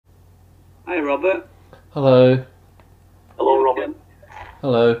Hi, Robert. Hello. Hello, Robert.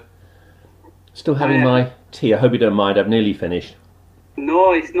 Hello. Still having Hi. my tea. I hope you don't mind. I've nearly finished.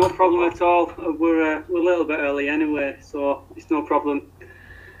 No, it's no problem at all. We're a little bit early anyway, so it's no problem.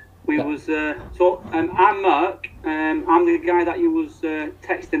 I'm Mark. I'm the guy that you was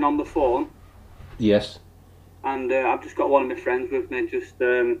texting on the phone, Yes. and I've just got one of my friends with me. Just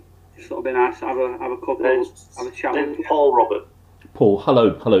sort of been nice to have a couple, have a chat with Name's you. Paul, Robert. Paul.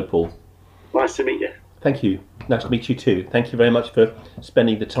 Hello. Hello, Paul. Nice to meet you. Thank you. Nice to meet you too. Thank you very much for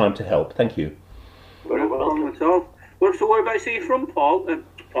spending the time to help. Thank you. Very No problem welcome. at all. Well, so whereabouts are you from, Paul?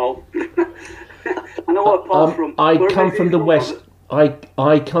 Paul. I know where Paul's from. I Whereabouts come are from you the west. Robert?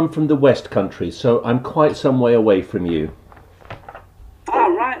 I come from the West Country, so I'm quite some way away from you. Ah,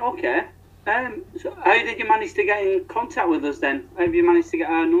 right, okay. So how did you manage to get in contact with us then? How have you managed to get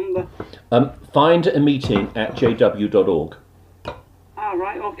our number? Find a meeting at jw.org. Ah,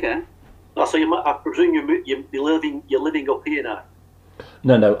 right, okay. So I presume you're living up here now.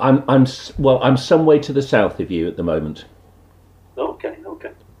 No. I'm some way to the south of you at the moment. Okay, all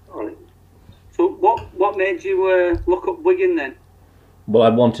right. So what made you look up Wigan then? Well, I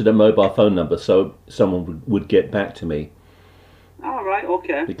wanted a mobile phone number so someone would get back to me, Ah, right,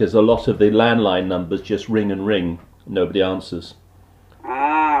 okay. because a lot of the landline numbers just ring and ring. Nobody answers.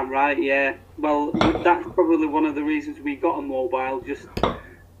 Ah, right, yeah. Well, that's probably one of the reasons we got a mobile. Just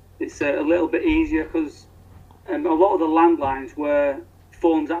it's a little bit easier because a lot of the landlines were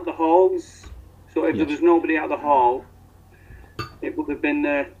phones at the halls. So if there Yes. was nobody at the hall, it would have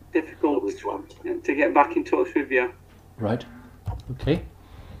been difficult to get back in touch with you. Right. Okay.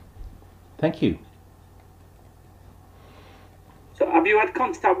 Thank you. So have you had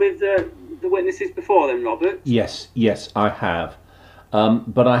contact with the witnesses before then, Robert? Yes, I have.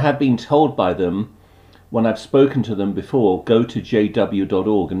 But I have been told by them, when I've spoken to them before, go to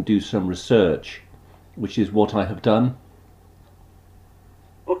jw.org and do some research, which is what I have done.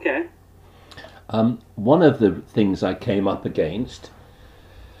 Okay. One of the things I came up against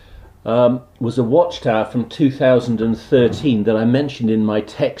was a watchtower from 2013 that I mentioned in my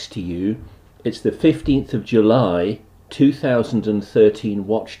text to you. It's the 15th of July 2013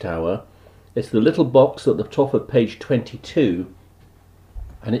 watchtower. It's the little box at the top of page 22,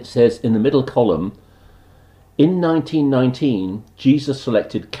 and it says in the middle column, in 1919 Jesus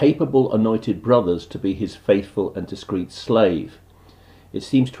selected capable anointed brothers to be his faithful and discreet slave. It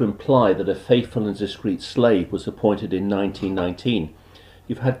seems to imply that a faithful and discreet slave was appointed in 1919.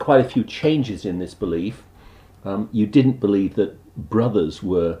 You've had quite a few changes in this belief. You didn't believe that brothers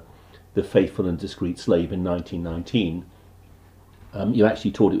were the faithful and discreet slave in 1919. You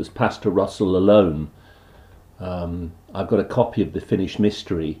actually taught it was Pastor Russell alone. I've got a copy of the finished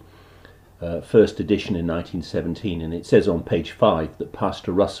mystery, first edition in 1917, and it says on page 5 that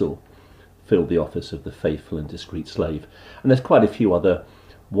Pastor Russell filled the office of the faithful and discreet slave. And there's quite a few other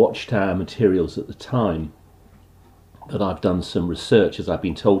watchtower materials at the time that I've done some research, as I've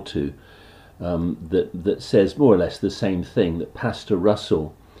been told to, that says more or less the same thing, that Pastor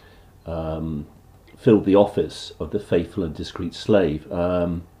Russell filled the office of the faithful and discreet slave.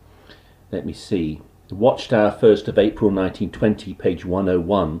 Let me see. Watchtower, 1st of April 1920, page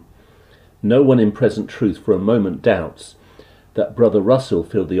 101. No one in present truth for a moment doubts that Brother Russell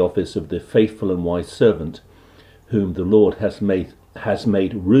filled the office of the faithful and wise servant, whom the Lord has made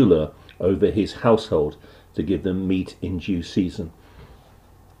ruler over his household, to give them meat in due season.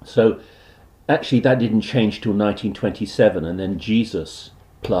 So actually that didn't change till 1927, and then Jesus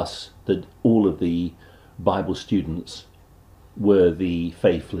plus all of the Bible students were the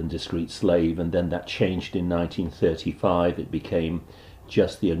faithful and discreet slave, and then that changed in 1935. It became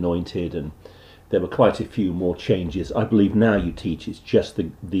just the anointed, and there were quite a few more changes. I believe now you teach it's just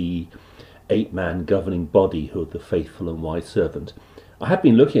the 8-man governing body who are the faithful and wise servant. I have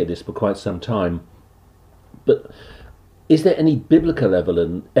been looking at this for quite some time, but is there any biblical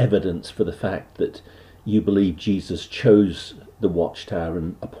evidence for the fact that you believe Jesus chose the watchtower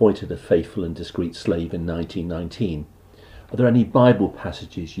and appointed a faithful and discreet slave in 1919? Are there any Bible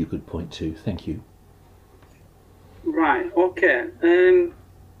passages you could point to? Thank you. Right, okay.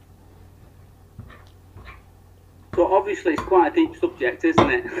 So obviously it's quite a deep subject, isn't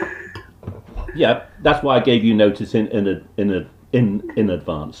it? Yeah, that's why I gave you notice in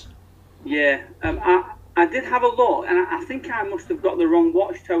advance. Yeah. I did have a look, and I think I must have got the wrong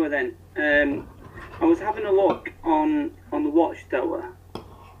watchtower then. I was having a look on the watchtower.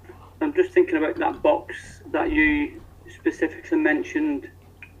 I'm just thinking about that box that you specifically mentioned.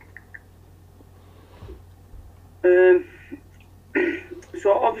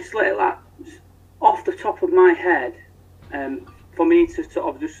 So obviously, like, off the top of my head, for me to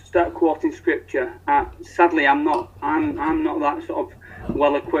sort of just start quoting scripture. Sadly, I'm not that sort of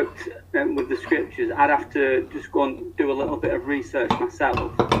well equipped with the scriptures. I'd have to just go and do a little bit of research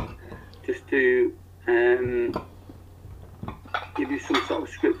myself, just to give you some sort of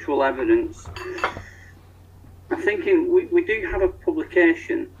scriptural evidence. I'm thinking we do have a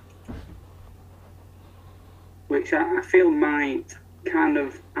publication which I feel might kind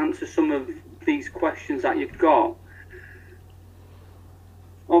of answer some of these questions that you've got.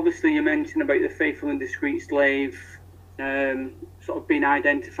 Obviously, you mentioned about the faithful and discreet slave sort of being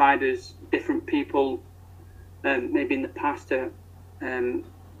identified as different people, maybe in the past to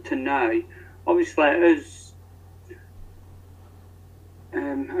now. Obviously, as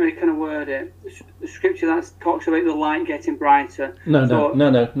how do you kind of word it? The scripture that talks about the light getting brighter. No.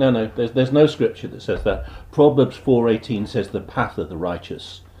 There's no scripture that says that. Proverbs 4:18 says the path of the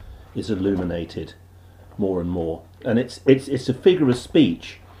righteous is illuminated more and more, and it's a figure of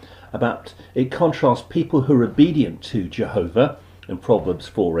speech about, it contrasts people who are obedient to Jehovah in Proverbs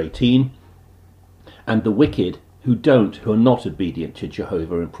 4:18 and the wicked who are not obedient to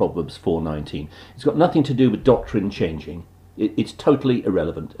Jehovah in Proverbs 4:19. It's got nothing to do with doctrine changing. It's totally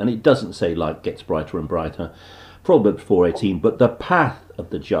irrelevant, and it doesn't say light gets brighter and brighter. Proverbs 4:18, but the path of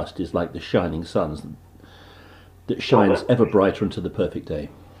the just is like the shining suns that shines ever brighter unto the perfect day.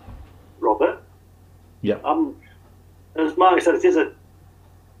 Robert? Yeah. As Mark said, it is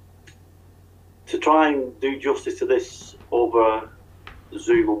to try and do justice to this over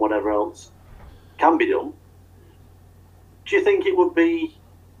Zoom and whatever else can be done. Do you think it would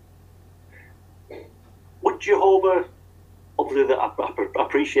Jehovah, obviously that I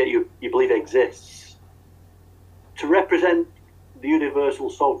appreciate you believe exists, to represent the universal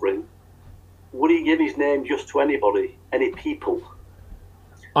sovereign, would he give his name just to anybody, any people?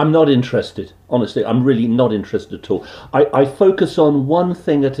 I'm not interested. Honestly, I'm really not interested at all. I focus on one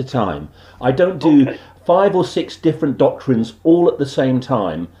thing at a time. I don't do 5 or 6 different doctrines all at the same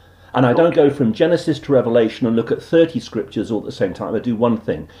time. And I don't go from Genesis to Revelation and look at 30 scriptures all at the same time. I do one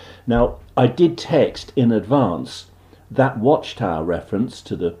thing. Now, I did text in advance that Watchtower reference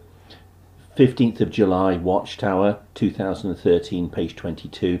to the 15th of July Watchtower, 2013, page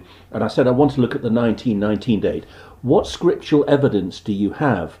 22. And I said I want to look at the 1919 date. What scriptural evidence do you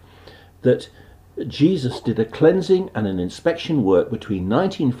have that Jesus did a cleansing and an inspection work between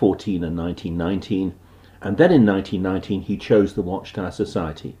 1914 and 1919, and then in 1919 he chose the Watchtower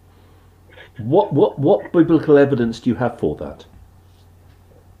Society? What biblical evidence do you have for that?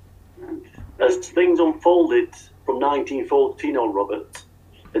 As things unfolded from 1914 on, Robert,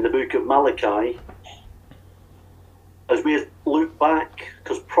 in the book of Malachi, as we look back,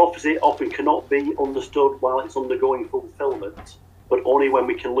 because prophecy often cannot be understood while it's undergoing fulfilment, but only when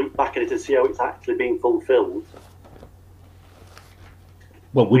we can look back at it and see how it's actually being fulfilled.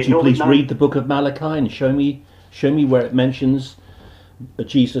 Well, would you please read the book of Malachi and show me where it mentions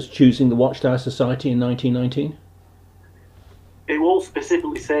Jesus choosing the Watchtower Society in 1919? It will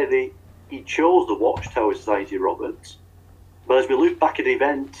specifically say that he chose the Watchtower Society, Robert. But as we look back at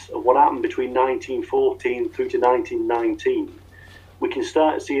events of what happened between 1914 through to 1919, we can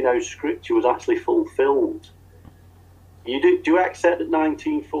start seeing how Scripture was actually fulfilled. Do you accept that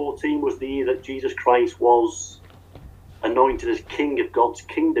 1914 was the year that Jesus Christ was anointed as King of God's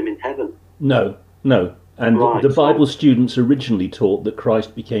kingdom in heaven? No. And right, the Bible students originally taught that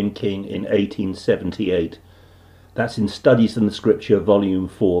Christ became king in 1878. That's in Studies in the Scripture, Volume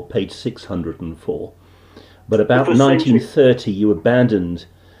 4, page 604. But about 1930, you abandoned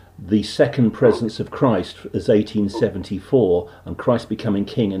the second presence of Christ as 1874, and Christ becoming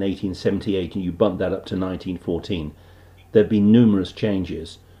king in 1878, and you bumped that up to 1914. There have been numerous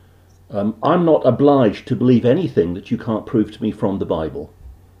changes. I'm not obliged to believe anything that you can't prove to me from the Bible.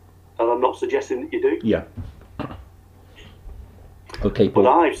 And I'm not suggesting that you do. Yeah. Okay, Paul.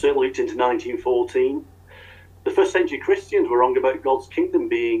 But I've certainly looked into 1914. The first century Christians were wrong about God's kingdom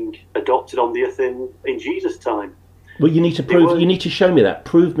being adopted on the earth in Jesus' time. Well, you need to prove. You need to show me that.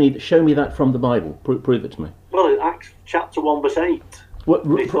 Show me that from the Bible. Prove it to me. Well, in Acts chapter 1 verse 8,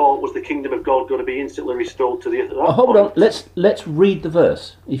 they thought was the kingdom of God going to be instantly restored to the earth. Hold on. Let's read the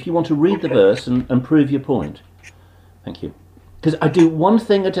verse. If you want to read the verse and prove your point. Thank you. Because I do one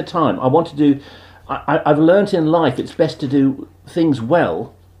thing at a time. I want to do. I've learnt in life it's best to do things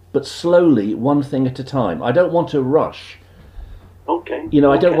well, but slowly, one thing at a time. I don't want to rush. Okay.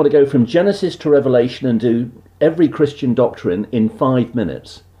 I don't want to go from Genesis to Revelation and do every Christian doctrine in 5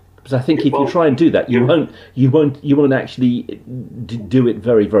 minutes. Because I think if you try and do that, you won't actually do it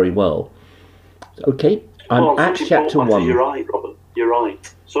very, very well. Okay. I'm at chapter 1. You're right, Robert. You're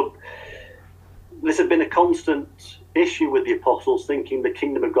right. So this has been a constant issue with the apostles thinking the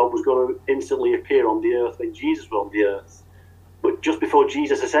kingdom of God was going to instantly appear on the earth when Jesus was on the earth. But just before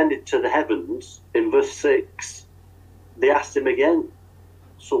Jesus ascended to the heavens, in verse 6, they asked him again.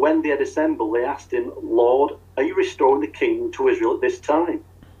 So when they had assembled, they asked him, Lord, are you restoring the kingdom to Israel at this time?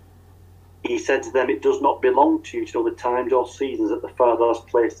 He said to them, it does not belong to you to know the times or seasons that the Father has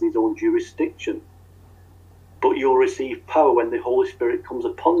placed in his own jurisdiction. But you will receive power when the Holy Spirit comes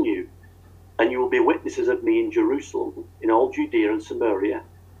upon you, and you will be witnesses of me in Jerusalem, in all Judea and Samaria,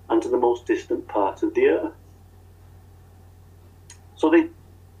 and to the most distant part of the earth. So they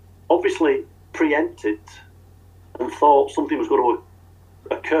obviously preempted and thought something was going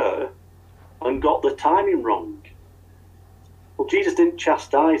to occur and got the timing wrong. Well, Jesus didn't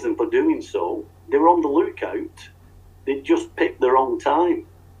chastise them for doing so. They were on the lookout. They just picked the wrong time.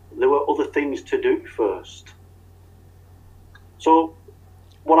 There were other things to do first. So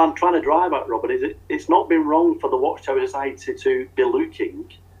what I'm trying to drive at, Robert, is it's not been wrong for the Watchtower Society to be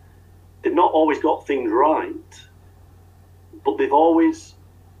looking. They've not always got things right, but they've always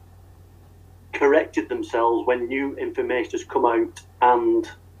corrected themselves when new information has come out and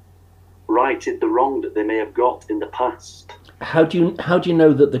righted the wrong that they may have got in the past. How do you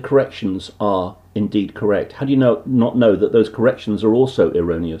know that the corrections are indeed correct? How do you not know that those corrections are also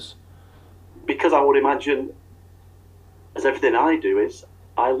erroneous? Because I would imagine, as everything I do is,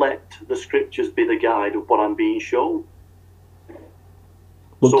 I let the scriptures be the guide of what I'm being shown.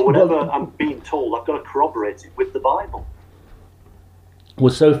 So whatever I'm being told, I've got to corroborate it with the Bible.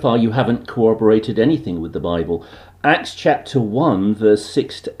 Well, so far you haven't corroborated anything with the Bible. Acts chapter 1, verse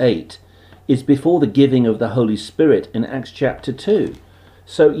 6 to 8 is before the giving of the Holy Spirit in Acts chapter 2.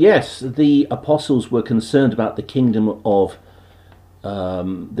 So yes, the apostles were concerned about the kingdom of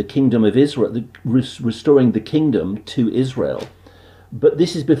Israel, restoring the kingdom to Israel. But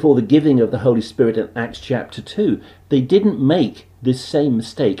this is before the giving of the Holy Spirit in Acts chapter 2. They didn't make this same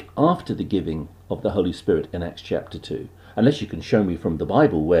mistake after the giving of the Holy Spirit in Acts chapter 2. Unless you can show me from the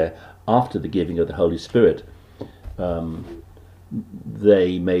Bible where after the giving of the Holy Spirit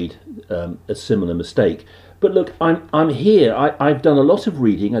they made a similar mistake. But look, I'm here. I've done a lot of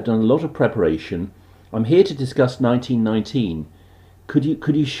reading. I've done a lot of preparation. I'm here to discuss 1919. Could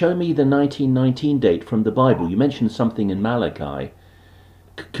you show me the 1919 date from the Bible? You mentioned something in Malachi.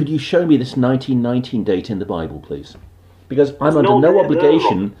 Could you show me this 1919 date in the Bible, please? Because I'm under no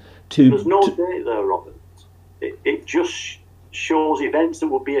obligation to... There's no date there, Robert. It just shows events that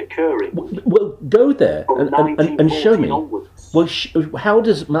will be occurring. Well, go there and show me. Onwards. Well, how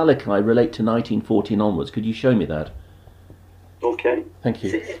does Malachi relate to 1914 onwards? Could you show me that? Okay. Thank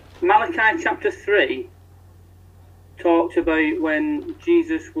you. Malachi chapter 3 talks about when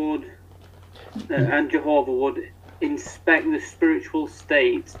Jesus would and Jehovah would inspect the spiritual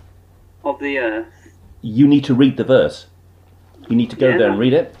state of the earth. You need to read the verse. You need to go there and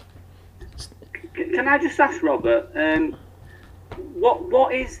read it. Can I just ask, Robert,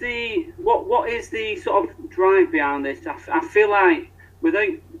 what is the sort of drive behind this? I feel like, without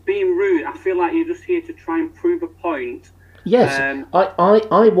being rude, I feel like you're just here to try and prove a point. Yes,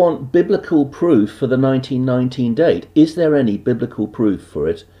 I want biblical proof for the 1919 date. Is there any biblical proof for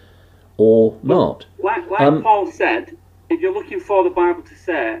it or not? Like Paul said, if you're looking for the Bible to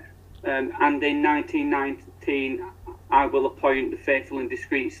say, and in 1919 I will appoint the faithful and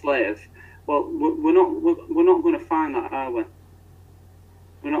discreet slave. Well, we're not going to find that, are we?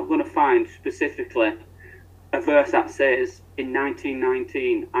 We're not going to find specifically a verse that says, in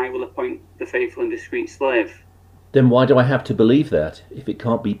 1919, I will appoint the faithful and discreet slave. Then why do I have to believe that if it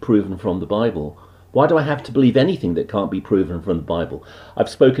can't be proven from the Bible? Why do I have to believe anything that can't be proven from the Bible? I've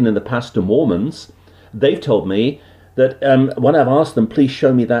spoken in the past to Mormons. They've told me that when I've asked them, please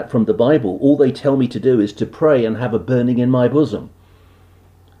show me that from the Bible, all they tell me to do is to pray and have a burning in my bosom.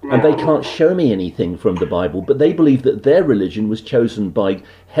 And they can't show me anything from the Bible, but they believe that their religion was chosen by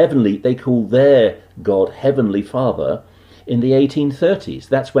they call their God Heavenly Father in the 1830s.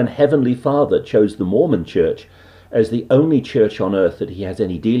 That's when Heavenly Father chose the Mormon Church as the only church on earth that he has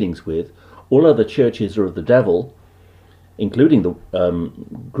any dealings with. All other churches are of the devil, including the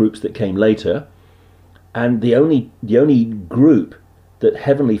groups that came later. And the only group that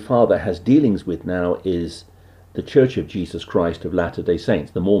Heavenly Father has dealings with now is the Church of Jesus Christ of Latter-day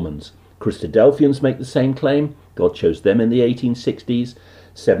Saints, the Mormons. Christadelphians make the same claim. God chose them in the 1860s.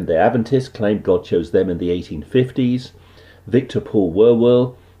 Seventh-day Adventists claim God chose them in the 1850s. Victor Paul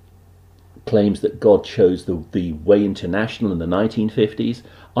Whewell claims that God chose the Way International in the 1950s.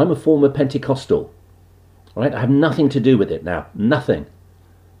 I'm a former Pentecostal. All right? I have nothing to do with it now. Nothing.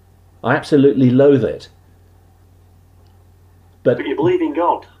 I absolutely loathe it. But you believe in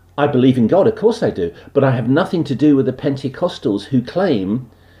God? I believe in God, of course I do, but I have nothing to do with the Pentecostals who claim,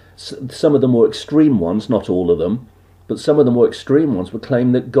 some of the more extreme ones, not all of them, but some of the more extreme ones would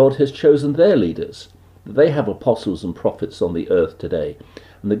claim that God has chosen their leaders, that they have apostles and prophets on the earth today.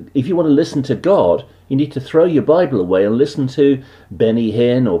 And if you want to listen to God, you need to throw your Bible away and listen to Benny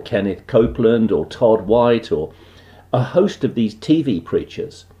Hinn or Kenneth Copeland or Todd White or a host of these TV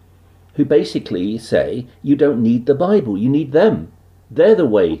preachers who basically say you don't need the Bible, you need them. They're the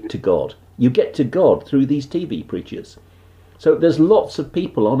way to God. You get to God through these TV preachers. So there's lots of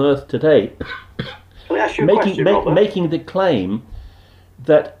people on earth today making the claim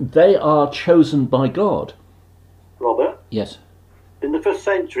that they are chosen by God. Robert? Yes. In the 1st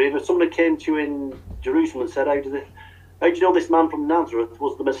century, if somebody came to you in Jerusalem and said, how do you know this man from Nazareth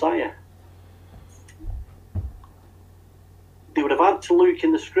was the Messiah? They would have had to look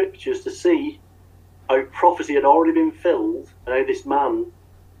in the scriptures to see how prophecy had already been filled, and how this man,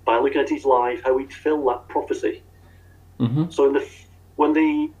 by looking at his life, how he'd fill that prophecy. Mm-hmm. So when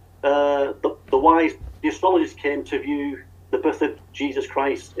the astrologers came to view the birth of Jesus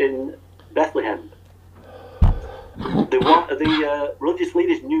Christ in Bethlehem, the religious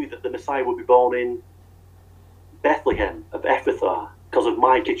leaders knew that the Messiah would be born in Bethlehem of Ephrathah because of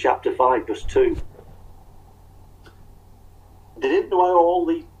Micah chapter 5 verse 2. They didn't know how all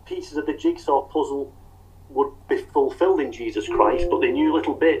the pieces of the jigsaw puzzle would be fulfilled in Jesus Christ, but they knew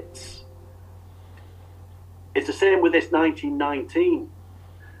little bits. It's the same with this 1919.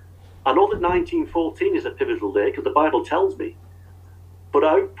 I know that 1914 is a pivotal day because the Bible tells me, but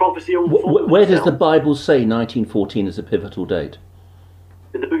how prophecy unfolds. Where does the Bible say 1914 is a pivotal date?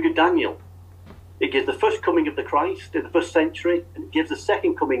 In the book of Daniel. It gives the first coming of the Christ in the 1st century, and it gives the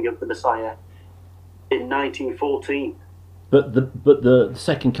second coming of the Messiah in 1914. But the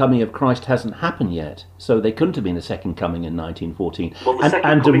second coming of Christ hasn't happened yet, so they couldn't have been a second coming in 1914. Well, the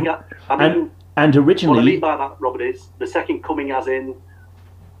second coming, and originally, what I mean by that, Robert, is the second coming as in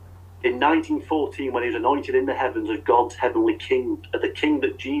 1914 when he was anointed in the heavens as God's heavenly king, the king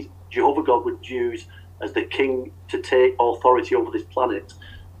that Jehovah God would use as the king to take authority over this planet.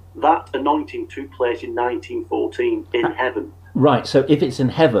 That anointing took place in 1914 in heaven. Right, so if it's in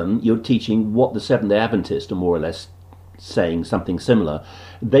heaven, you're teaching what the Seventh-day Adventists are more or less saying, something similar.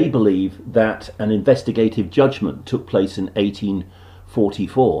 They believe that an investigative judgment took place in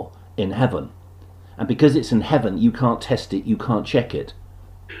 1844 in heaven. And because it's in heaven, you can't test it, you can't check it.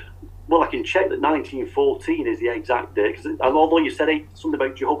 Well, I can check that 1914 is the exact date, because although you said something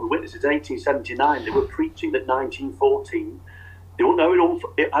about Jehovah's Witnesses, 1879, they were preaching that 1914, they wouldn't know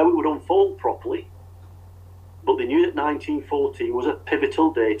how it would unfold properly, but they knew that 1914 was a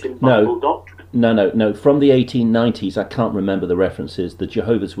pivotal date in Bible doctrine. No. From the 1890s, I can't remember the references, the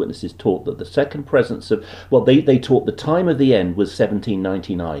Jehovah's Witnesses taught that the second presence of... Well, they taught the time of the end was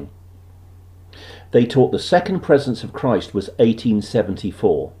 1799. They taught the second presence of Christ was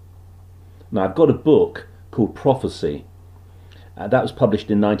 1874. Now, I've got a book called Prophecy. That was published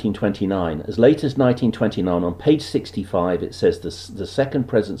in 1929. As late as 1929, on page 65, it says the second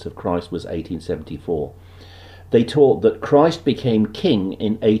presence of Christ was 1874. They taught that Christ became king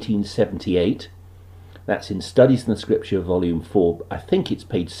in 1878. That's in Studies in the Scripture, volume 4. I think it's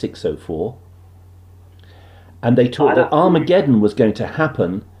page 604. And they taught that Armageddon was going to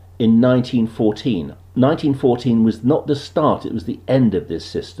happen in 1914. 1914 was not the start, it was the end of this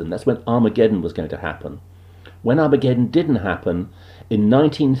system. That's when Armageddon was going to happen. When Armageddon didn't happen, in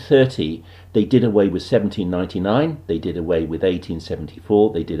 1930, they did away with 1799, they did away with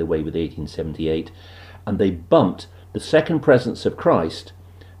 1874, they did away with 1878, and they bumped the second presence of Christ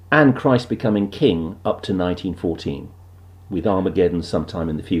and Christ becoming king up to 1914, with Armageddon sometime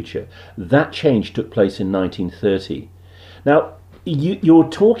in the future. That change took place in 1930. Now, you're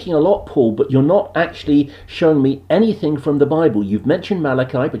talking a lot, Paul, but you're not actually showing me anything from the Bible. You've mentioned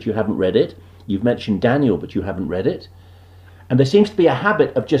Malachi, but you haven't read it. You've mentioned Daniel, but you haven't read it. And there seems to be a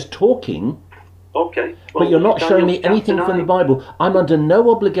habit of just talking. Okay. Well, but you're not showing me anything from the Bible. I'm under no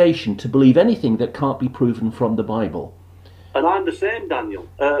obligation to believe anything that can't be proven from the Bible. And I'm the same, Daniel.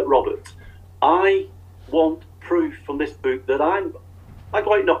 Robert, I want proof from this book that I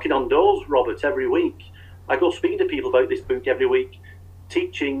go out knocking on doors, Robert, every week. I go speaking to people about this book every week,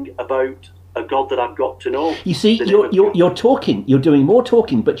 teaching about a God that I've got to know. You see, you're talking, you're doing more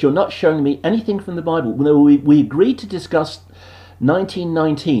talking, but you're not showing me anything from the Bible. We agreed to discuss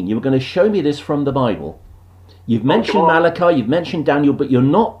 1919. You were going to show me this from the Bible. You've mentioned Malachi, you've mentioned Daniel, but you're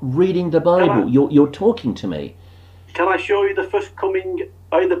not reading the Bible. You're talking to me. Can I show you the first coming,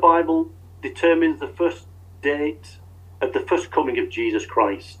 how the Bible determines the first date of the first coming of Jesus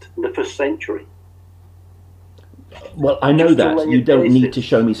Christ in the 1st century? Well, I know Just to that. lay a You don't need basis. to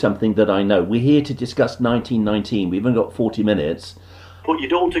show me something that I know. We're here to discuss 1919. We've only got 40 minutes. But you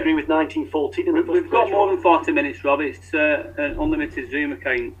don't agree with 1914 in the first We've got place, more Rob? than 40 minutes, Rob. It's an unlimited Zoom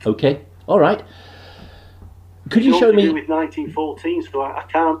account. Okay. All right. Could You you don't show agree me... with 1914, so I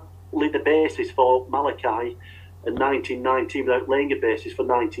can't lay the basis for Malachi and 1919 without laying a basis for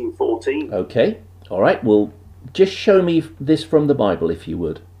 1914. Okay. All right. Well, just show me this from the Bible, if you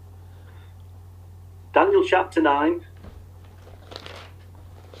would. Daniel chapter 9,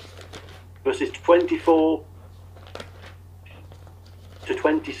 verses 24 to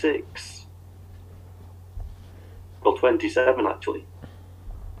 26. Well, 27 actually.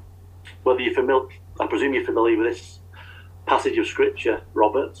 Whether you're familiar, I presume you're familiar with this passage of scripture,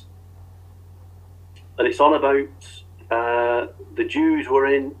 Robert. And it's on about the Jews were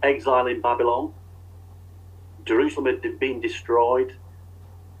in exile in Babylon. Jerusalem had been destroyed,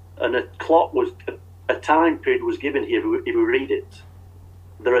 and a time period was given here if we read it.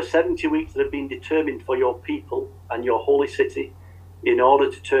 There are 70 weeks that have been determined for your people and your holy city in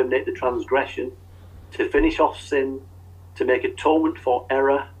order to terminate the transgression, to finish off sin, to make atonement for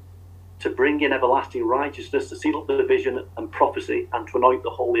error, to bring in everlasting righteousness, to seal up the vision and prophecy, and to anoint the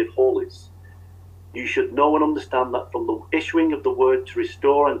Holy of Holies. You should know and understand that from the issuing of the word to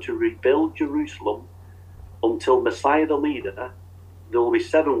restore and to rebuild Jerusalem until Messiah the leader, there will be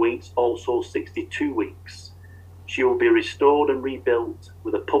 7 weeks, also 62 weeks. She will be restored and rebuilt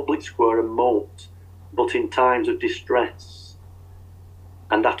with a public square and moat, but in times of distress.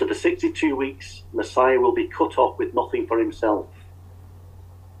 And after the 62 weeks, Messiah will be cut off with nothing for himself.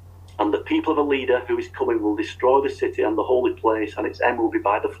 And the people of a leader who is coming will destroy the city and the holy place, and its end will be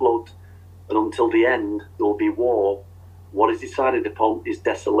by the flood. And until the end, there will be war. What is decided upon is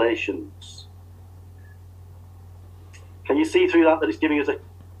desolations. Can you see through that it's giving us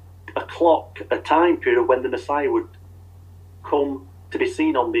a clock, a time period of when the Messiah would come to be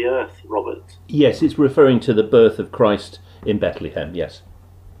seen on the earth, Robert? Yes, it's referring to the birth of Christ in Bethlehem, yes.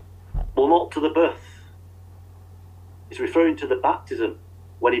 Well, not to the birth. It's referring to the baptism,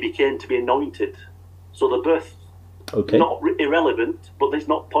 when he became to be anointed. So the birth, Okay. not irrelevant, but it's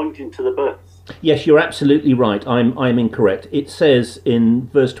not pointing to the birth. Yes, you're absolutely right. I'm incorrect. It says in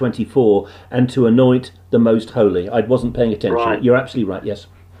verse 24, and to anoint the most holy. I wasn't paying attention. Right. You're absolutely right, yes.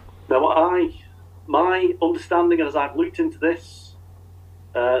 Now, my understanding, as I've looked into this,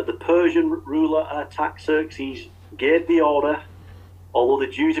 the Persian ruler Artaxerxes gave the order, although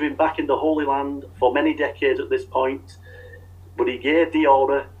the Jews have been back in the Holy Land for many decades at this point, but he gave the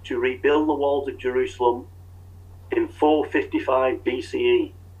order to rebuild the walls of Jerusalem in 455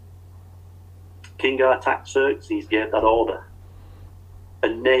 BCE. King Artaxerxes gave that order,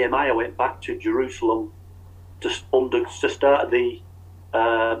 and Nehemiah went back to Jerusalem to start the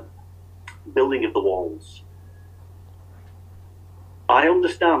building of the walls. I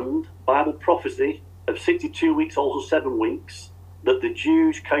understand Bible prophecy of 62 weeks, also 7 weeks, that the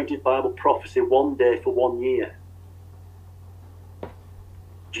Jews counted Bible prophecy 1 day for 1 year.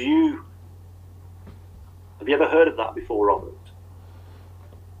 Have you ever heard of that before, Robert?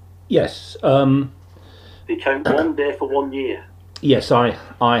 Yes, They count 1 day for 1 year. yes, I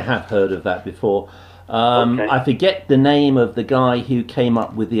have heard of that before. Okay. I forget the name of the guy who came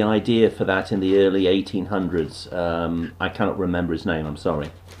up with the idea for that in the early 1800s. I cannot remember his name, I'm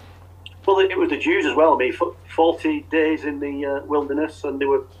sorry. Well, it was the Jews as well. I mean, 40 days in the wilderness, and they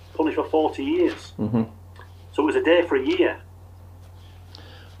were punished for 40 years. Mm-hmm. So it was a day for a year.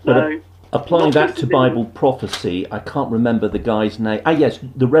 But Now, applying that to notice- Bible prophecy, I can't remember the guy's name. Ah, yes,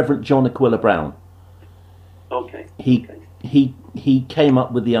 the Reverend John Aquila Brown. Okay. He came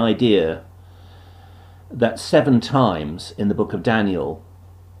up with the idea that 7 times in the book of Daniel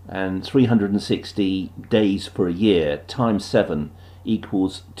and 360 days for a year times 7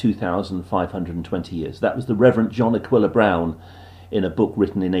 equals 2,520 years. That was the Reverend John Aquila Brown in a book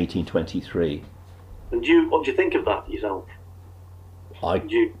written in 1823. And what do you think of that yourself? I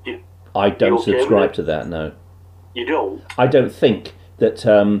Do you don't you okay with subscribe it? to that, no. You don't? I don't think that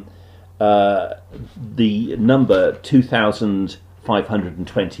the number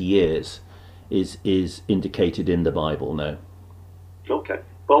 2,520 years is indicated in the Bible, no. Okay.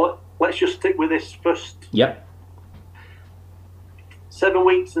 Well, let's just stick with this first. Yep. 7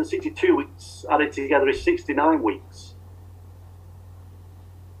 weeks and 62 weeks added together is 69 weeks.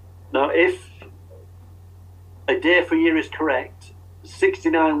 Now, if a day for a year is correct,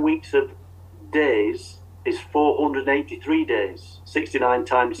 69 weeks of days is 483 days. 69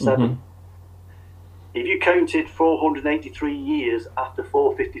 times 7. Mhm. If you counted 483 years after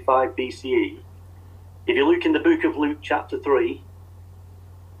 455 BCE, if you look in the book of Luke chapter 3,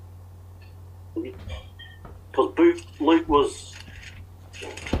 because Luke was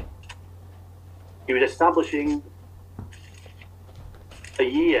establishing a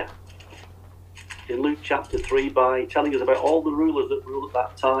year in Luke chapter 3 by telling us about all the rulers that ruled at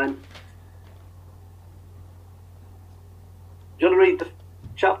that time. Do you want to read the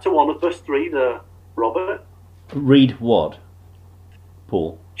chapter 1 of verse 3 there, Robert? Read what,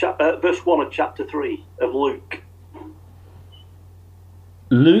 Paul? Verse 1 of chapter 3 of Luke.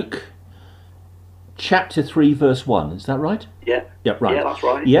 Luke chapter 3 verse 1, is that right? Yeah. Yeah, right. Yeah, that's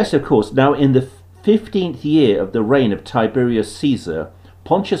right. Yes, of course. Now in the 15th year of the reign of Tiberius Caesar,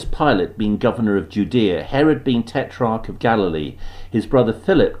 Pontius Pilate being governor of Judea, Herod being tetrarch of Galilee, his brother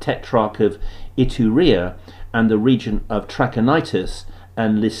Philip tetrarch of Iturea and the region of Trachonitis,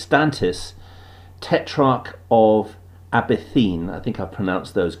 and Lystantis tetrarch of Abythine. I think I've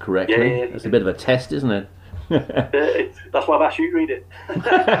pronounced those correctly. Yeah. It's a bit of a test, isn't it? That's why I've asked you to read it.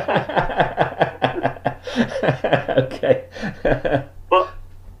 Okay. But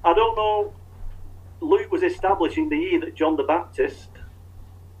I don't know. Luke was establishing the year that John the Baptist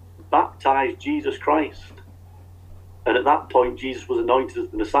baptized Jesus Christ, and at that point Jesus was anointed as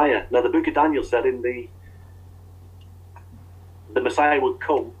the Messiah. Now the book of Daniel said the Messiah would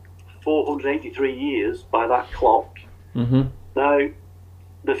come 483 years by that clock. Mm-hmm. Now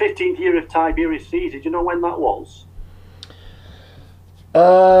the 15th year of Tiberius Caesar, do you know when that was?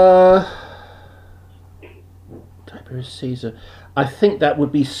 Tiberius Caesar. I think that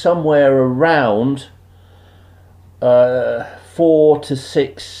would be somewhere around 4 to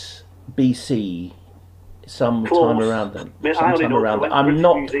 6 BC, sometime around then. Sometime around then.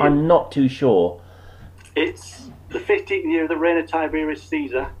 I'm not too sure. It's the 15th year of the reign of Tiberius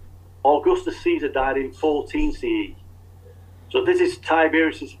Caesar. Augustus Caesar died in 14 CE. So this is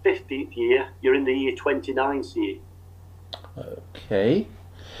Tiberius's 15th year. You're in the year 29 CE. Okay.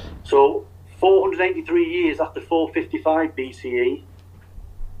 So 483 years after 455 BCE,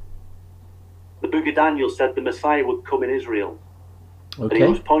 the book of Daniel said the Messiah would come in Israel. Okay. And he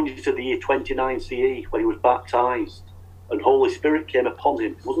was pointed to the year 29 CE when he was baptized, and Holy Spirit came upon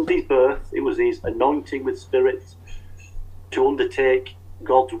him. It wasn't his birth, it was his anointing with Spirit to undertake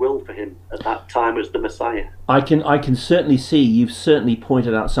God's will for him at that time as the Messiah. I can certainly see you've certainly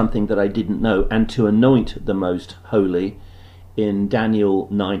pointed out something that I didn't know, and to anoint the most holy in Daniel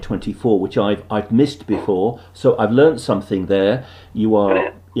 9:24, which I've missed before, so I've learnt something there. You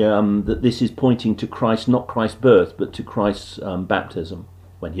are that this is pointing to Christ, not Christ's birth, but to Christ's baptism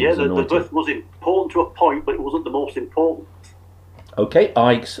when he was anointed. The birth was important to a point, but it wasn't the most important. Okay,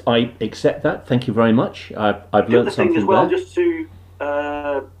 I accept that. Thank you very much. I've learnt something as well, there. just to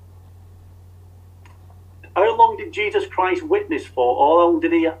how long did Jesus Christ witness for, or how long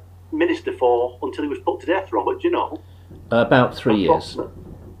did he minister for until he was put to death, Robert? Do you know? About 3 years.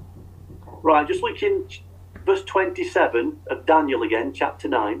 Right, just looking verse 27 of Daniel again, chapter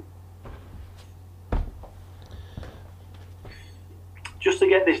 9. Just to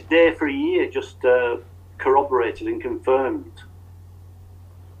get this day for a year just corroborated and confirmed.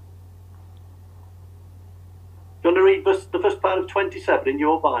 Do you want to read the first part of 27 in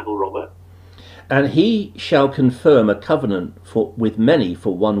your Bible, Robert? And he shall confirm a covenant with many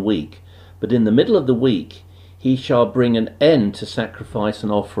for 1 week, but in the middle of the week he shall bring an end to sacrifice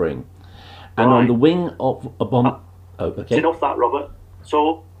and offering. And on the wing of It's enough that, Robert.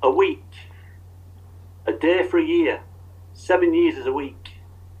 So a week, a day for a year, 7 years is a week.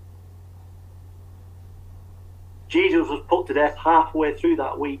 Jesus was put to death halfway through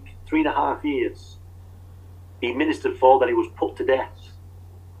that week, 3.5 years. He ministered for that he was put to death.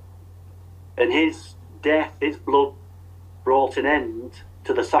 And his death, his blood, brought an end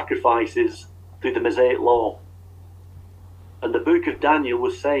to the sacrifices through the Mosaic law. And the book of Daniel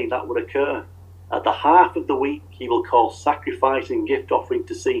was saying that would occur. At the half of the week, he will cause sacrifice and gift offering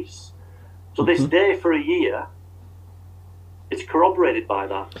to cease. So this day for a year, it's corroborated by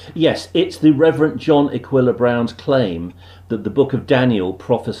that. Yes, it's the Reverend John Aquila Brown's claim that the book of Daniel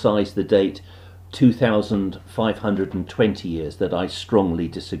prophesies the date 2,520 years that I strongly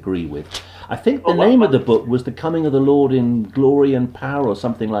disagree with. I think the name of the book was The Coming of the Lord in Glory and Power or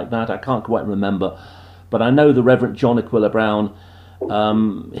something like that. I can't quite remember. But I know the Reverend John Aquila Brown,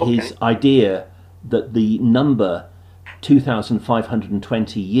 his idea that the number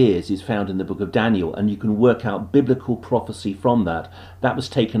 2,520 years is found in the book of Daniel, and you can work out biblical prophecy from that. That was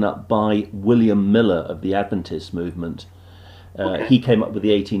taken up by William Miller of the Adventist movement. He came up with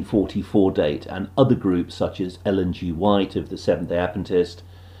the 1844 date, and other groups such as Ellen G. White of the Seventh-day Adventist,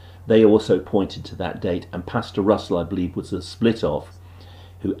 they also pointed to that date, and Pastor Russell, I believe, was a split-off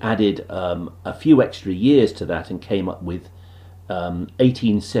who added a few extra years to that and came up with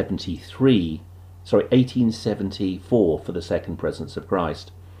 1873 Sorry, 1874 for the second presence of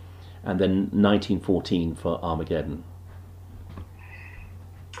Christ, and then 1914 for Armageddon.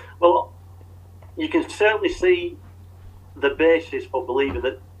 Well, you can certainly see the basis for believing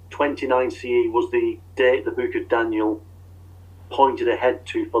that 29 CE was the date the book of Daniel pointed ahead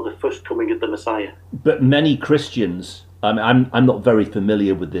to for the first coming of the Messiah. But many Christians, I'm not very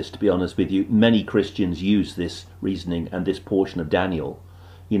familiar with this, to be honest with you, many Christians use this reasoning and this portion of Daniel.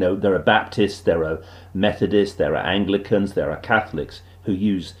 You know, there are Baptists, there are Methodists, there are Anglicans, there are Catholics who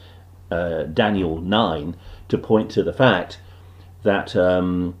use Daniel 9 to point to the fact that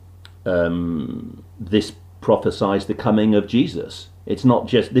this prophesies the coming of Jesus. It's not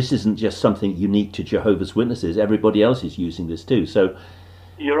just, this isn't just something unique to Jehovah's Witnesses. Everybody else is using this too. So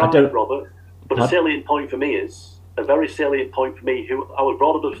you're right, Robert. But a salient point for me is, a very salient point for me, who I was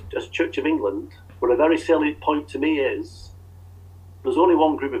brought up as Church of England, but a very salient point to me is, there's only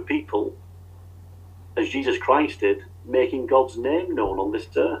one group of people, as Jesus Christ did, making God's name known on this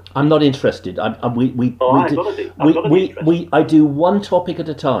earth. I'm not interested. I do one topic at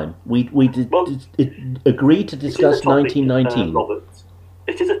a time. We agreed to discuss 1919. Robert,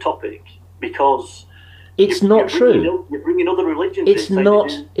 it is a topic because it's not true. You're bringing other religions.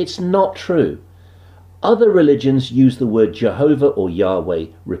 It's not true. Other religions use the word Jehovah or Yahweh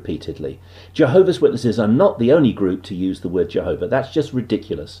repeatedly. Jehovah's Witnesses are not the only group to use the word Jehovah. That's just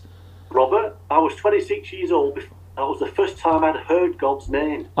ridiculous. Robert, I was 26 years old. That was the first time I'd heard God's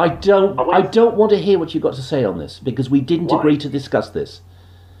name. I don't want to hear what you've got to say on this, because we didn't agree to discuss this.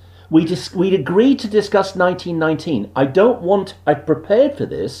 We'd agreed to discuss 1919. I've prepared for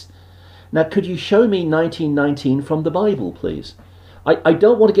this. Now, could you show me 1919 from the Bible, please? I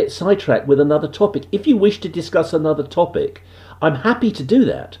don't want to get sidetracked with another topic. If you wish to discuss another topic, I'm happy to do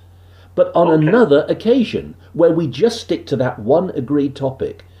that. But on another occasion, where we just stick to that one agreed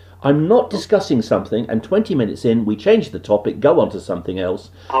topic. I'm not discussing something, and 20 minutes in, we change the topic, go on to something else,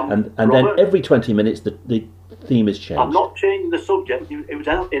 and Robert, then every 20 minutes, the theme is changed. I'm not changing the subject. It was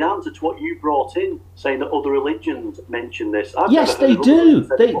in answer to what you brought in, saying that other religions mention this. Yes, they do.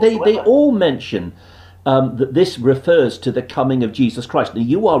 They all mention that this refers to the coming of Jesus Christ. Now,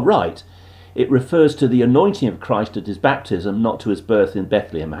 you are right. It refers to the anointing of Christ at his baptism, not to his birth in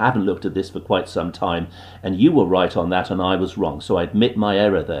Bethlehem. I haven't looked at this for quite some time, and you were right on that and I was wrong, so I admit my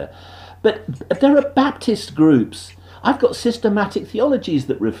error there. But there are Baptist groups. I've got systematic theologies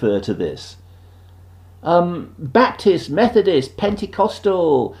that refer to this. Baptist, Methodist,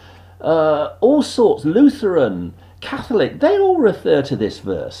 Pentecostal, all sorts, Lutheran, Catholic, they all refer to this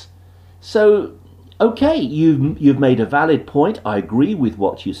verse. So, okay, you've made a valid point. I agree with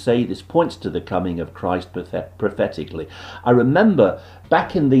what you say. This points to the coming of Christ prophetically. I remember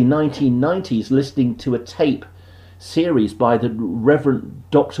back in the 1990s listening to a tape series by the Reverend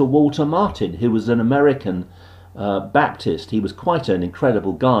Dr. Walter Martin, who was an American Baptist. He was quite an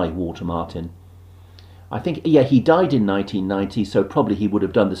incredible guy, Walter Martin. I think, yeah, he died in 1990, so probably he would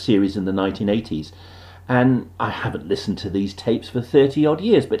have done the series in the 1980s. And I haven't listened to these tapes for 30-odd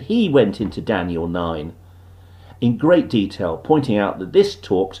years, but he went into Daniel 9 in great detail, pointing out that this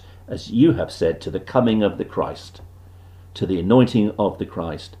talks, as you have said, to the coming of the Christ, to the anointing of the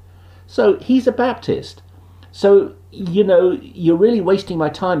Christ. So he's a Baptist. So, you know, you're really wasting my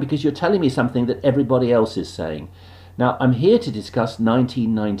time because you're telling me something that everybody else is saying. Now, I'm here to discuss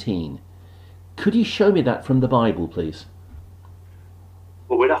 1919. Could you show me that from the Bible, please?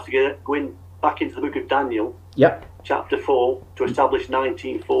 Well, we'd have to go in back into the book of Daniel, yep, chapter 4, to establish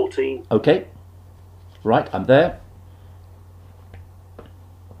 1914. Okay, right, I'm there.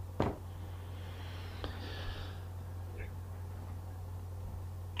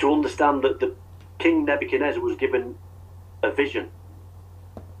 To understand that the King Nebuchadnezzar was given a vision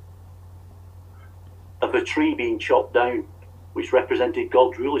of a tree being chopped down, which represented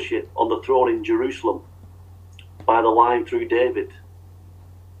God's rulership on the throne in Jerusalem by the line through David.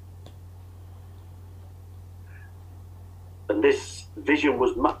 And this vision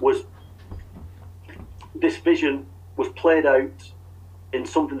was played out in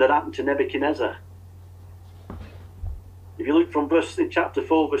something that happened to Nebuchadnezzar. If you look from in chapter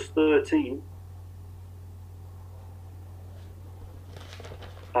 4, verse 13,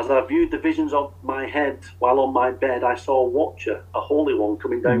 as I viewed the visions of my head while on my bed, I saw a watcher, a holy one,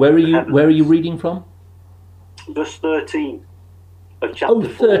 coming down. Where are you reading from? Verse 13. Of chapter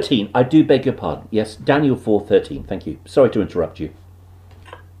 13. 4. I do beg your pardon. Yes, Daniel 4:13. Thank you. Sorry to interrupt you.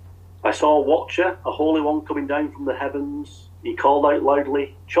 I saw a watcher, a holy one, coming down from the heavens. He called out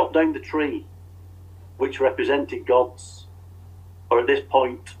loudly, "Chop down the tree," which represented God's, or at this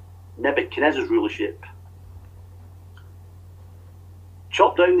point, Nebuchadnezzar's rulership.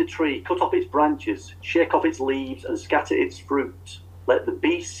 Chop down the tree, cut off its branches, shake off its leaves, and scatter its fruit. Let the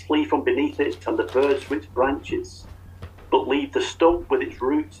beasts flee from beneath it, and the birds from its branches. But leave the stump with its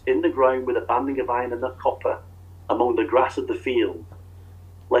roots in the ground with a banding of iron and of copper, among the grass of the field.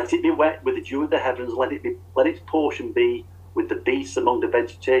 Let it be wet with the dew of the heavens, let its portion be with the beasts among the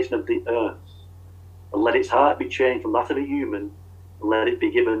vegetation of the earth. And let its heart be changed from that of a human, and let it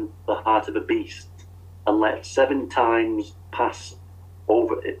be given the heart of a beast, and let 7 times pass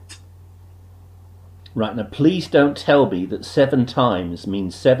over it. Right, now please don't tell me that 7 times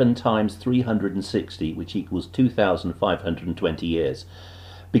means 7 times 360, which equals 2,520 years.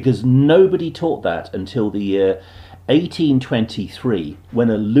 Because nobody taught that until the year 1823, when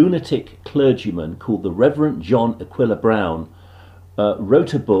a lunatic clergyman called the Reverend John Aquila Brown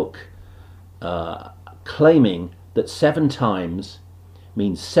wrote a book claiming that 7 times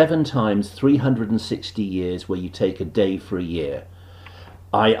means 7 times 360 years, where you take a day for a year.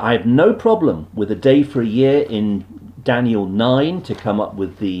 I have no problem with a day for a year in Daniel 9 to come up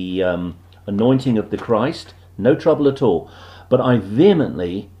with the anointing of the Christ. No trouble at all. But I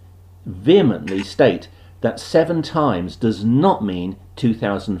vehemently state that 7 times does not mean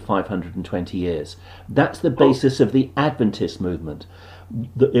 2,520 years. That's the basis of the Adventist movement.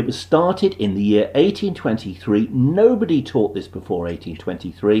 It was started in the year 1823. Nobody taught this before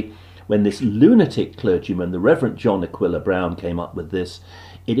 1823. When this lunatic clergyman, the Reverend John Aquila Brown, came up with this,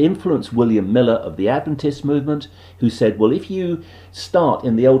 it influenced William Miller of the Adventist movement, who said, well, if you start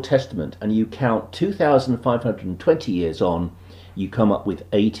in the Old Testament and you count 2,520 years on, you come up with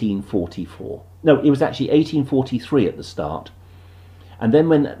 1844. No, it was actually 1843 at the start. And then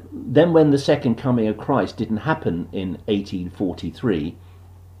when the second coming of Christ didn't happen in 1843,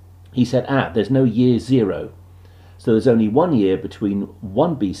 he said, there's no year 0. So there's only 1 year between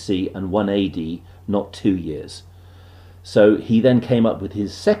 1 BC and 1 AD, not 2 years. So he then came up with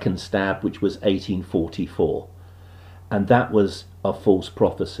his second stab, which was 1844. And that was a false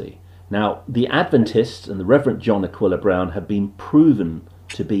prophecy. Now, the Adventists and the Reverend John Aquila Brown have been proven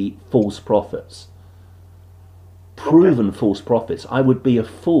to be false prophets. Proven false prophets. I would be a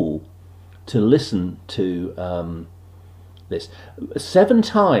fool to listen to this. 7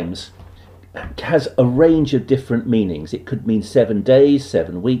 times has a range of different meanings. It could mean 7 days,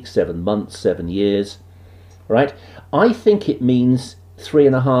 7 weeks, 7 months, 7 years. Right? I think it means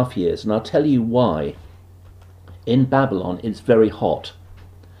 3.5 years, and I'll tell you why. In Babylon, it's very hot.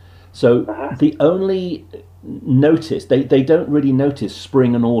 So the only notice, they don't really notice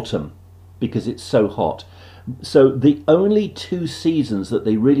spring and autumn because it's so hot. So the only 2 seasons that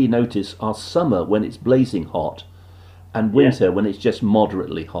they really notice are summer, when it's blazing hot, and winter, when it's just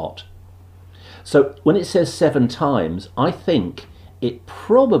moderately hot. So when it says 7 times, I think it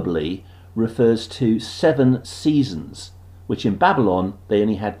probably refers to 7 seasons, which in Babylon they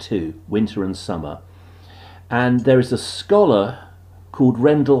only had 2, winter and summer. And there is a scholar called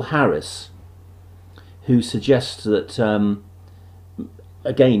Rendell Harris who suggests that,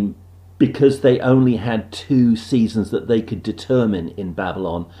 again, because they only had 2 seasons that they could determine in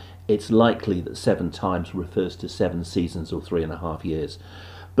Babylon, it's likely that 7 times refers to 7 seasons or 3.5 years.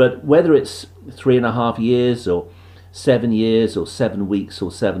 But whether it's 3.5 years or 7 years or 7 weeks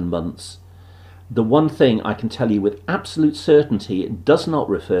or 7 months, the one thing I can tell you with absolute certainty it does not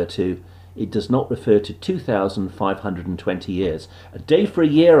refer to 2,520 years. A day for a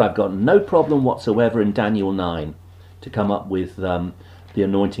year, I've got no problem whatsoever in Daniel 9 to come up with the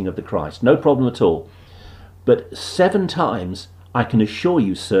anointing of the Christ. No problem at all. But 7 times, I can assure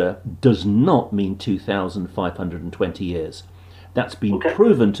you, sir, does not mean 2,520 years. That's been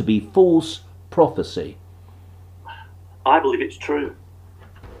proven to be false prophecy. I believe it's true.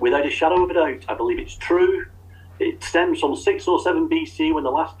 Without a shadow of a doubt, I believe it's true. It stems from 607 BC, when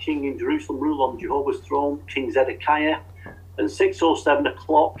the last king in Jerusalem ruled on Jehovah's throne, King Zedekiah, and 607 a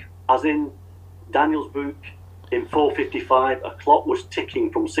clock, as in Daniel's book, in 455, a clock was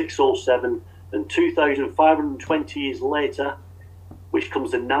ticking from 607, and 2,520 years later, which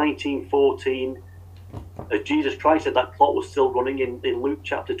comes to 1914, as Jesus Christ said, that clock was still running in Luke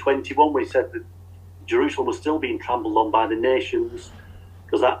chapter 21, where he said that Jerusalem was still being trampled on by the nations,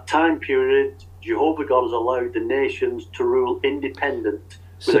 because that time period, Jehovah God has allowed the nations to rule independent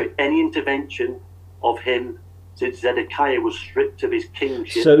without any intervention of him, since Zedekiah was stripped of his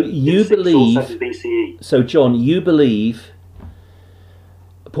kingship. So you believe, BCE. So John, you believe,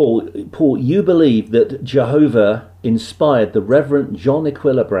 Paul, you believe that Jehovah inspired the Reverend John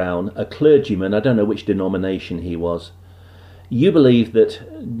Aquila Brown, a clergyman, I don't know which denomination he was. You believe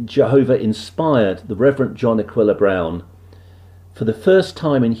that Jehovah inspired the Reverend John Aquila Brown for the first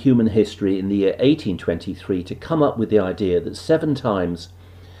time in human history in the year 1823 to come up with the idea that 7 times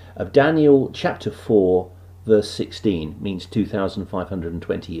of Daniel chapter 4 verse 16 means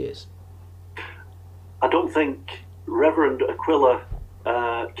 2,520 years? I don't think Reverend Aquila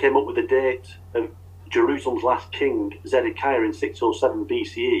came up with the date of Jerusalem's last king, Zedekiah, in 607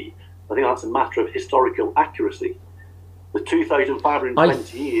 BCE. I think that's a matter of historical accuracy. The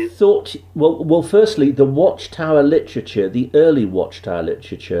 2,520 years... thought, well, firstly, the Watchtower literature, the early Watchtower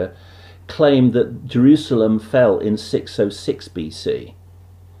literature, claimed that Jerusalem fell in 606 BC.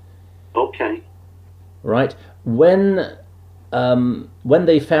 Okay. Right? When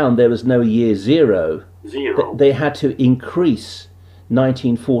they found there was no year zero, they had to increase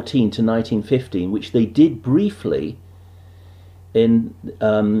 1914 to 1915, which they did briefly in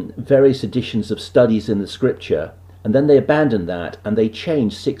various editions of Studies in the Scripture, and then they abandoned that and they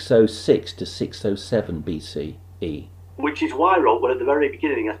changed 606 to 607 BCE. Which is why, Rob, when at the very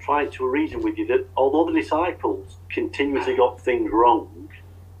beginning I tried to reason with you that although the disciples continuously got things wrong,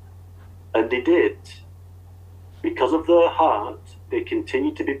 and they did, because of their heart, they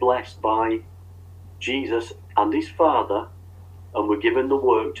continued to be blessed by Jesus and his Father, and were given the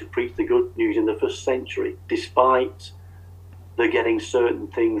work to preach the good news in the first century, despite they're getting certain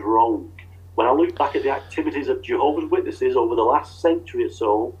things wrong. When I look back at the activities of Jehovah's Witnesses over the last century or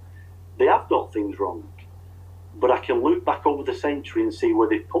so, they have got things wrong. But I can look back over the century and see where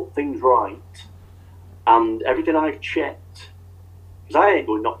they've put things right, and everything I've checked, because I ain't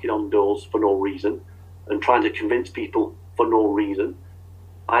going knocking on doors for no reason and trying to convince people for no reason.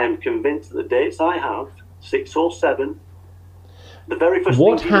 I am convinced that the dates I have, 607, the very first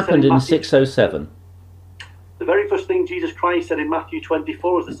what thing Jesus happened said in Matthew, 607? The very first thing Jesus Christ said in Matthew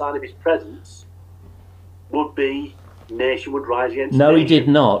 24 as the sign of his presence would be nation would rise against No, nation. he did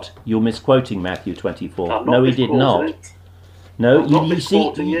not. You're misquoting Matthew 24. I'm not No, he did not. it. No, I'm not you see,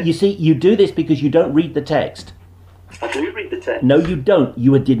 misquoting it. you see, you do this because you don't read the text. I do read the text. No, you don't.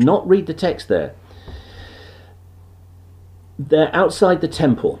 You did not read the text there. They're outside the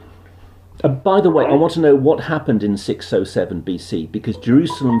temple. By the way, I want to know what happened in 607 BC, because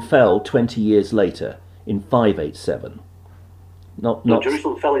Jerusalem fell 20 years later in 587. No,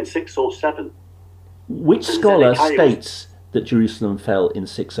 Jerusalem fell in 607. Which And scholar Zedekiah states that Jerusalem fell in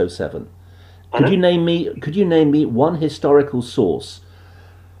 607? Could you name me one historical source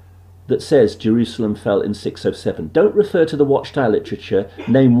that says Jerusalem fell in 607? Don't refer to the Watchtower literature.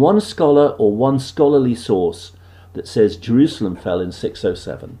 Name one scholar or one scholarly source that says Jerusalem fell in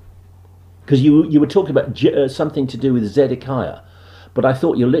 607. Because you were talking about something to do with Zedekiah, but I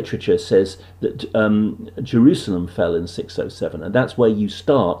thought your literature says that Jerusalem fell in 607, and that's where you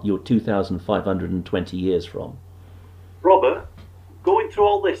start your 2,520 years from. Robert, going through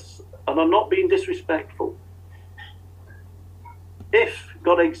all this, and I'm not being disrespectful, if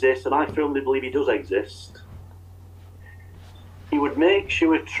God exists, and I firmly believe he does exist, he would make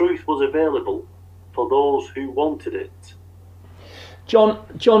sure truth was available for those who wanted it.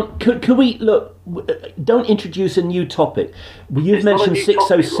 John, could we look? Don't introduce a new topic. You've mentioned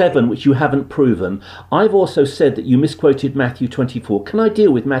 607, which you haven't proven. I've also said that you misquoted Matthew 24. Can I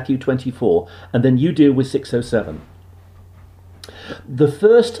deal with Matthew 24, and then you deal with 607? The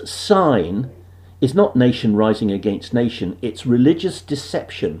first sign is not nation rising against nation; it's religious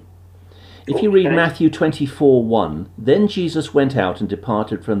deception. If you read Matthew 24:1, then Jesus went out and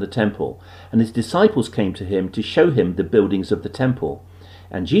departed from the temple, and his disciples came to him to show him the buildings of the temple.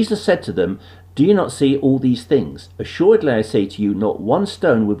 And Jesus said to them, "Do you not see all these things? Assuredly I say to you, not one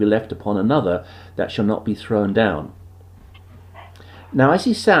stone will be left upon another that shall not be thrown down." Now as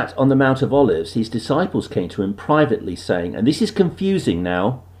he sat on the Mount of Olives, his disciples came to him privately, saying, and this is confusing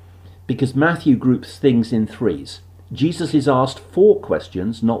now, because Matthew groups things in threes. Jesus is asked 4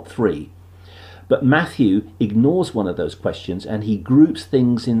 questions, not 3. But Matthew ignores one of those questions and he groups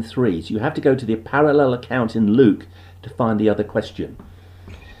things in threes. You have to go to the parallel account in Luke to find the other question.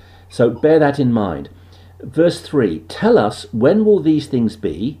 So bear that in mind. Verse 3, tell us, when will these things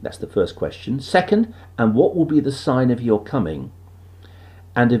be? That's the first question. Second, and what will be the sign of your coming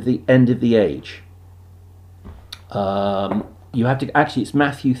and of the end of the age? You have to, actually it's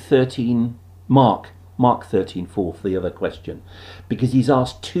Matthew 13, Mark 13:4 for the other question. Because he's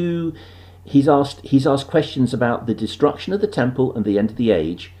asked questions about the destruction of the temple and the end of the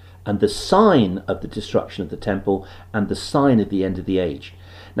age, and the sign of the destruction of the temple and the sign of the end of the age.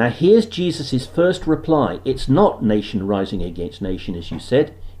 Now here's Jesus' first reply. It's not nation rising against nation, as you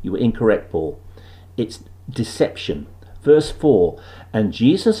said. You were incorrect, Paul. It's deception. Verse 4, and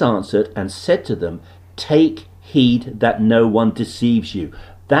Jesus answered and said to them, take heed that no one deceives you.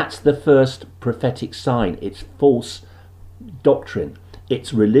 That's the first prophetic sign. It's false doctrine.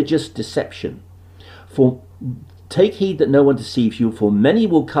 It's religious deception. For take heed that no one deceives you, for many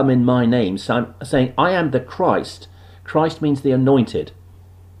will come in my name, saying, I am the Christ. Christ means the anointed.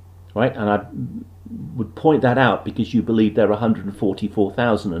 Right? And I would point that out because you believe there are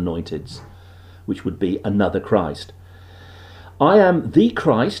 144,000 anointeds, which would be another Christ. I am the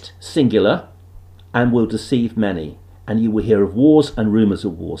Christ, singular, and will deceive many. And you will hear of wars and rumours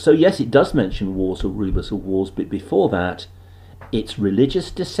of wars. So yes, it does mention wars or rumours of wars, but before that, it's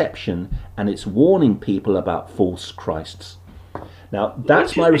religious deception, and it's warning people about false Christs. Now,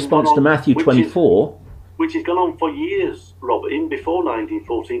 that's my response to Matthew 24. Which has gone on for years, Robert. Even before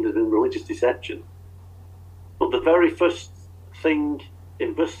 1914, there's been religious deception. But the very first thing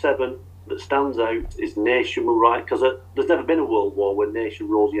in verse 7 that stands out is nation will rise, because there's never been a world war where nation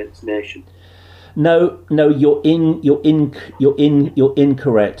rose against nation. No, you're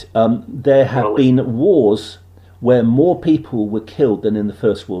incorrect. There have been wars where more people were killed than in the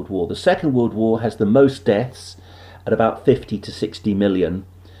First World War. The Second World War has the most deaths at about 50 to 60 million.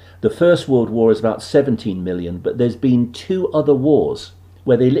 The First World War is about 17 million, but there's been 2 other wars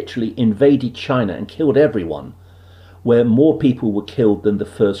where they literally invaded China and killed everyone, where more people were killed than the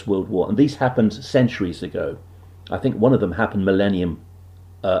First World War. And these happened centuries ago. I think one of them happened a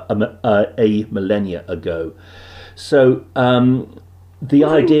millennia ago. So the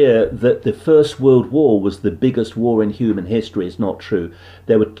idea that the First World War was the biggest war in human history is not true.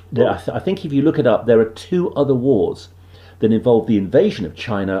 I think if you look it up, there are 2 other wars that involved the invasion of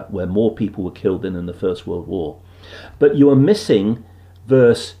China where more people were killed than in the First World War. But you are missing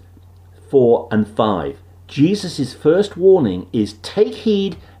verse 4 and 5. Jesus' first warning is, take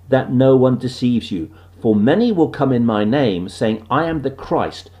heed that no one deceives you. For many will come in my name, saying, I am the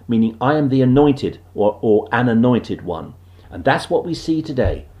Christ, meaning I am the anointed or an anointed one. And that's what we see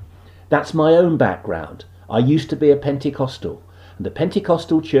today. That's my own background. I used to be a Pentecostal. And the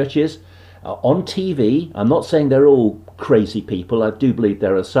Pentecostal churches are on TV. I'm not saying they're all crazy people. I do believe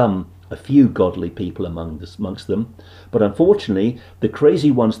there are a few godly people amongst them. But unfortunately, the crazy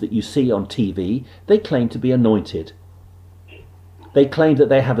ones that you see on TV, they claim to be anointed. They claim that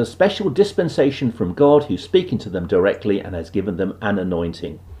they have a special dispensation from God who's speaking to them directly and has given them an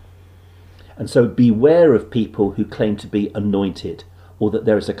anointing. And so beware of people who claim to be anointed, or that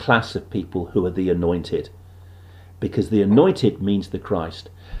there is a class of people who are the anointed, because the anointed means the Christ.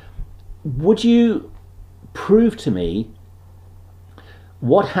 Would you prove to me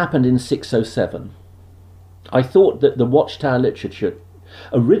what happened in 607? I thought that the Watchtower literature,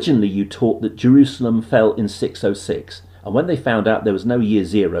 originally you taught that Jerusalem fell in 606, and when they found out there was no year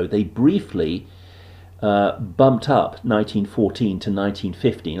 0, they briefly bumped up 1914 to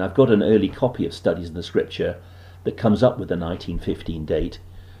 1915. I've got an early copy of Studies in the Scripture that comes up with the 1915 date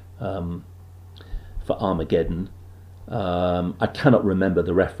for Armageddon. I cannot remember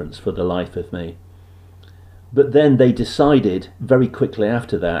the reference for the life of me. But then they decided very quickly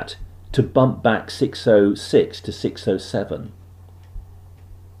after that to bump back 606 to 607.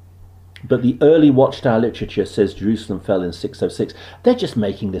 But the early Watchtower literature says Jerusalem fell in 606. They're just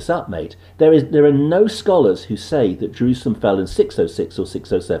making this up, mate. There are no scholars who say that Jerusalem fell in 606 or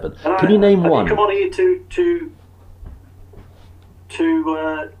 607. Can you name one? Have you come on here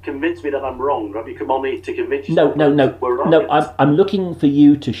to convince me that I'm wrong? Have you come on here to convince yourself that we're right? No, I'm looking for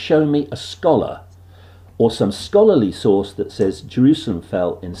you to show me a scholar or some scholarly source that says Jerusalem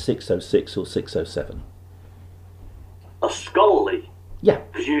fell in 606 or 607. A scholarly? Yeah.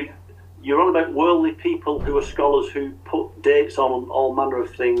 Because you're on about worldly people who are scholars who put dates on all manner of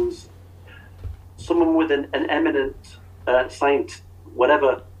things. Someone with an eminent science,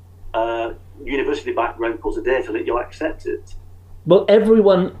 whatever university background puts a date on it, you'll accept it. Well,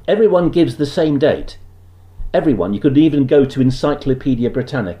 everyone gives the same date. Everyone. You could even go to Encyclopedia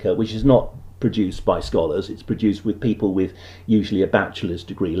Britannica, which is not produced by scholars. It's produced with people with usually a bachelor's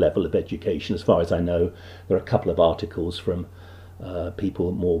degree level of education. As far as I know, there are a couple of articles from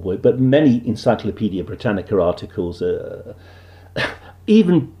people more, but many Encyclopedia Britannica articles,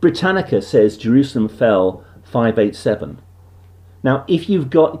 even Britannica says Jerusalem fell 587. Now, if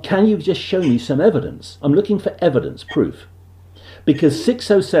you've got, can you just show me some evidence? I'm looking for evidence, proof. Because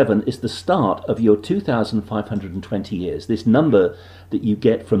 607 is the start of your 2,520 years, this number that you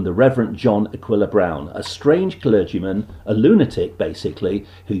get from the Reverend John Aquila Brown, a strange clergyman, a lunatic basically,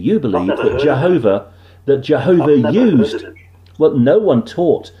 who you believe that Jehovah used. Well, no one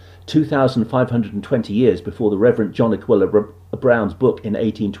taught 2,520 years before the Reverend John Aquila Brown's book in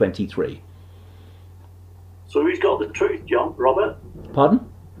 1823. So who's got the truth, John? Robert? Pardon?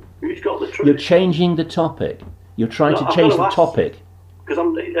 Who's got the truth? You're changing the topic. You're trying to change the topic.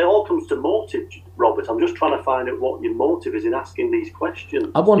 because it all comes to motive, Robert. I'm just trying to find out what your motive is in asking these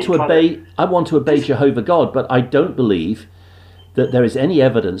questions. I want to obey Jehovah God, but I don't believe that there is any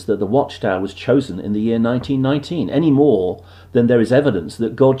evidence that the Watchtower was chosen in the year 1919, any more than there is evidence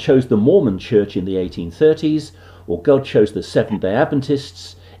that God chose the Mormon Church in the 1830s, or God chose the Seventh-day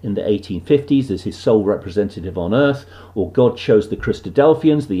Adventists in the 1850s as his sole representative on earth, or God chose the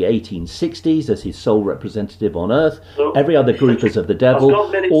Christadelphians, the 1860s, as his sole representative on earth. So, every other group is of the devil,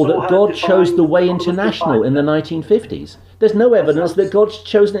 or that God chose the Way International in the 1950s. There's no evidence that God's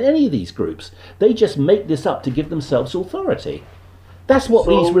chosen any of these groups. They just make this up to give themselves authority. That's what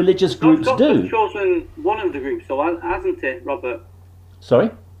these religious groups do. God's chosen one of the groups, though, hasn't it, Robert?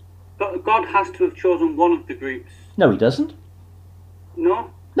 Sorry? God has to have chosen one of the groups. No, he doesn't.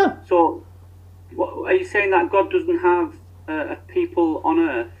 No? No. So, are you saying that God doesn't have a people on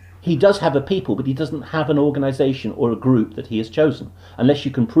earth? He does have a people, but he doesn't have an organisation or a group that he has chosen, unless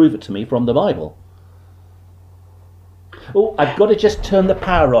you can prove it to me from the Bible. Oh, I've got to just turn the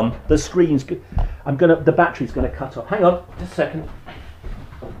power on. The screen's the battery's going to cut off. Hang on, just a second.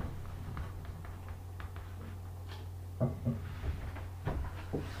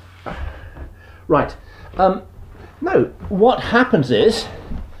 Right. No, what happens is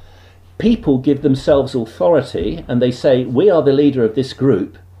people give themselves authority and they say, we are the leader of this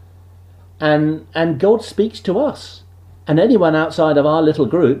group, and God speaks to us. And anyone outside of our little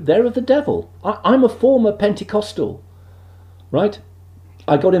group, they're of the devil. I'm a former Pentecostal, right?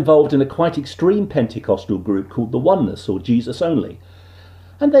 I got involved in a quite extreme Pentecostal group called the Oneness, or Jesus Only.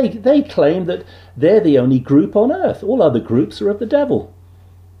 And they claim that they're the only group on earth. All other groups are of the devil.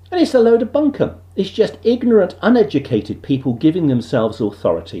 And it's a load of bunkum. It's just ignorant, uneducated people giving themselves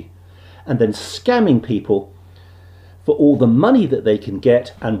authority and then scamming people for all the money that they can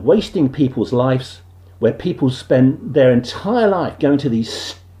get and wasting people's lives, where people spend their entire life going to these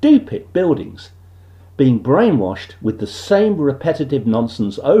stupid buildings, being brainwashed with the same repetitive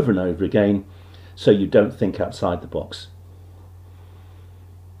nonsense over and over again, so you don't think outside the box.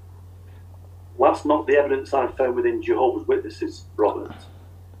 Well, that's not the evidence I found within Jehovah's Witnesses, Robert.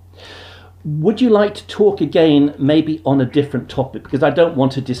 Would you like to talk again, maybe on a different topic? Because I don't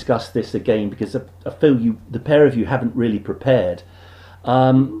want to discuss this again, because I feel the pair of you haven't really prepared.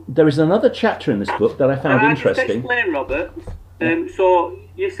 There is another chapter in this book that I found interesting. Just explain, Robert. So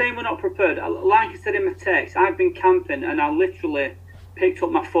you're saying we're not prepared. Like I said in my text, I've been camping and I literally picked up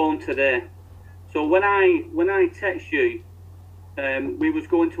my phone today. So when I text you, we was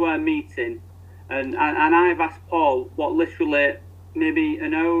going to our meeting, and I've asked Paul what literally maybe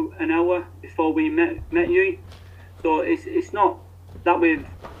an hour before we met you. So it's not that we've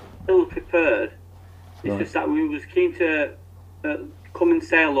ill prepared. It's just that we was keen to come and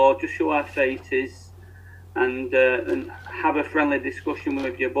say hello, just show our faces, and have a friendly discussion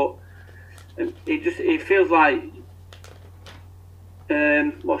with you. But it feels like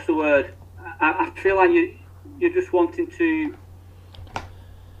what's the word? I feel like you're just wanting to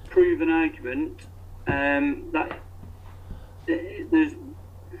prove an argument that there's.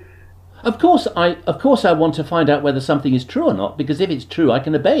 Of course I want to find out whether something is true or not, because if it's true I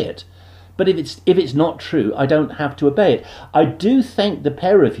can obey it. But if it's not true, I don't have to obey it. I do thank the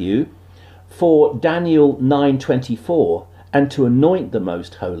pair of you for Daniel 9:24, and to anoint the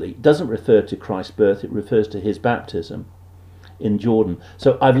most holy doesn't refer to Christ's birth, it refers to his baptism in Jordan.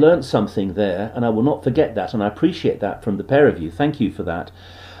 So I've learnt something there, and I will not forget that, and I appreciate that from the pair of you. Thank you for that.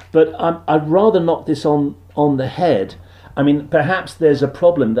 But I'd rather knock this on the head. I mean, perhaps there's a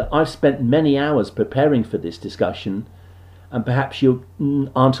problem that I've spent many hours preparing for this discussion, and perhaps you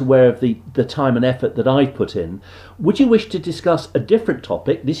aren't aware of the time and effort that I've put in. Would you wish to discuss a different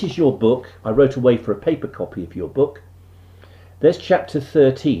topic? This is your book. I wrote away for a paper copy of your book. There's chapter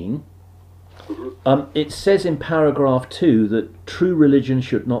 13. It says in paragraph 2 that true religion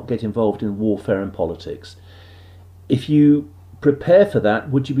should not get involved in warfare and politics. If you prepare for that,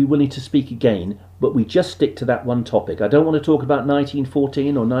 would you be willing to speak again? But we just stick to that one topic. I don't want to talk about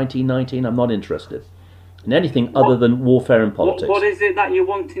 1914 or 1919. I'm not interested in anything other than warfare and politics. What is it that you're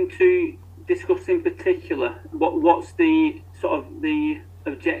wanting to discuss in particular? What's the sort of the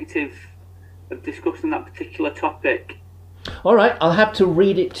objective of discussing that particular topic? All right, I'll have to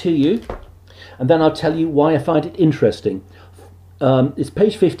read it to you, and then I'll tell you why I find it interesting. It's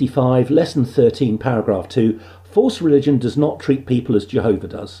page 55, lesson 13, paragraph 2. False religion does not treat people as Jehovah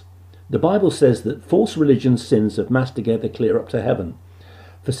does. The Bible says that false religion's sins have massed together clear up to heaven.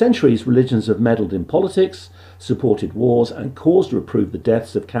 For centuries, religions have meddled in politics, supported wars, and caused to approve the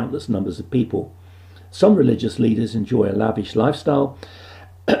deaths of countless numbers of people. Some religious leaders enjoy a lavish lifestyle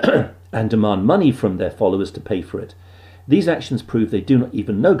and demand money from their followers to pay for it. These actions prove they do not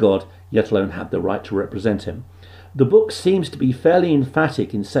even know God, yet alone have the right to represent him. The book seems to be fairly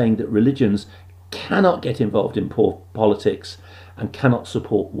emphatic in saying that religions cannot get involved in politics and cannot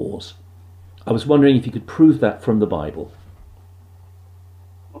support wars. I was wondering if you could prove that from the Bible.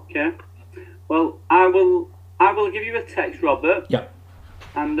 Okay. Well, I will give you a text, Robert. Yeah.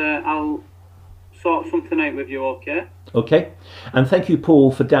 And I'll sort something out with you, okay? Okay. And thank you,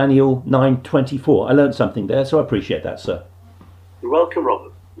 Paul, for Daniel 9:24. I learned something there, so I appreciate that, sir. You're welcome,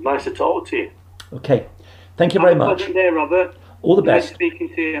 Robert. Nice to talk to you. Okay. Thank you very much. Have a pleasant day, Robert. All the Nice best. speaking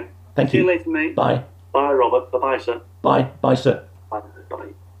to you. Thank See you. you later, mate. Bye. Bye, Robert. Bye-bye, sir. Bye. Bye, sir.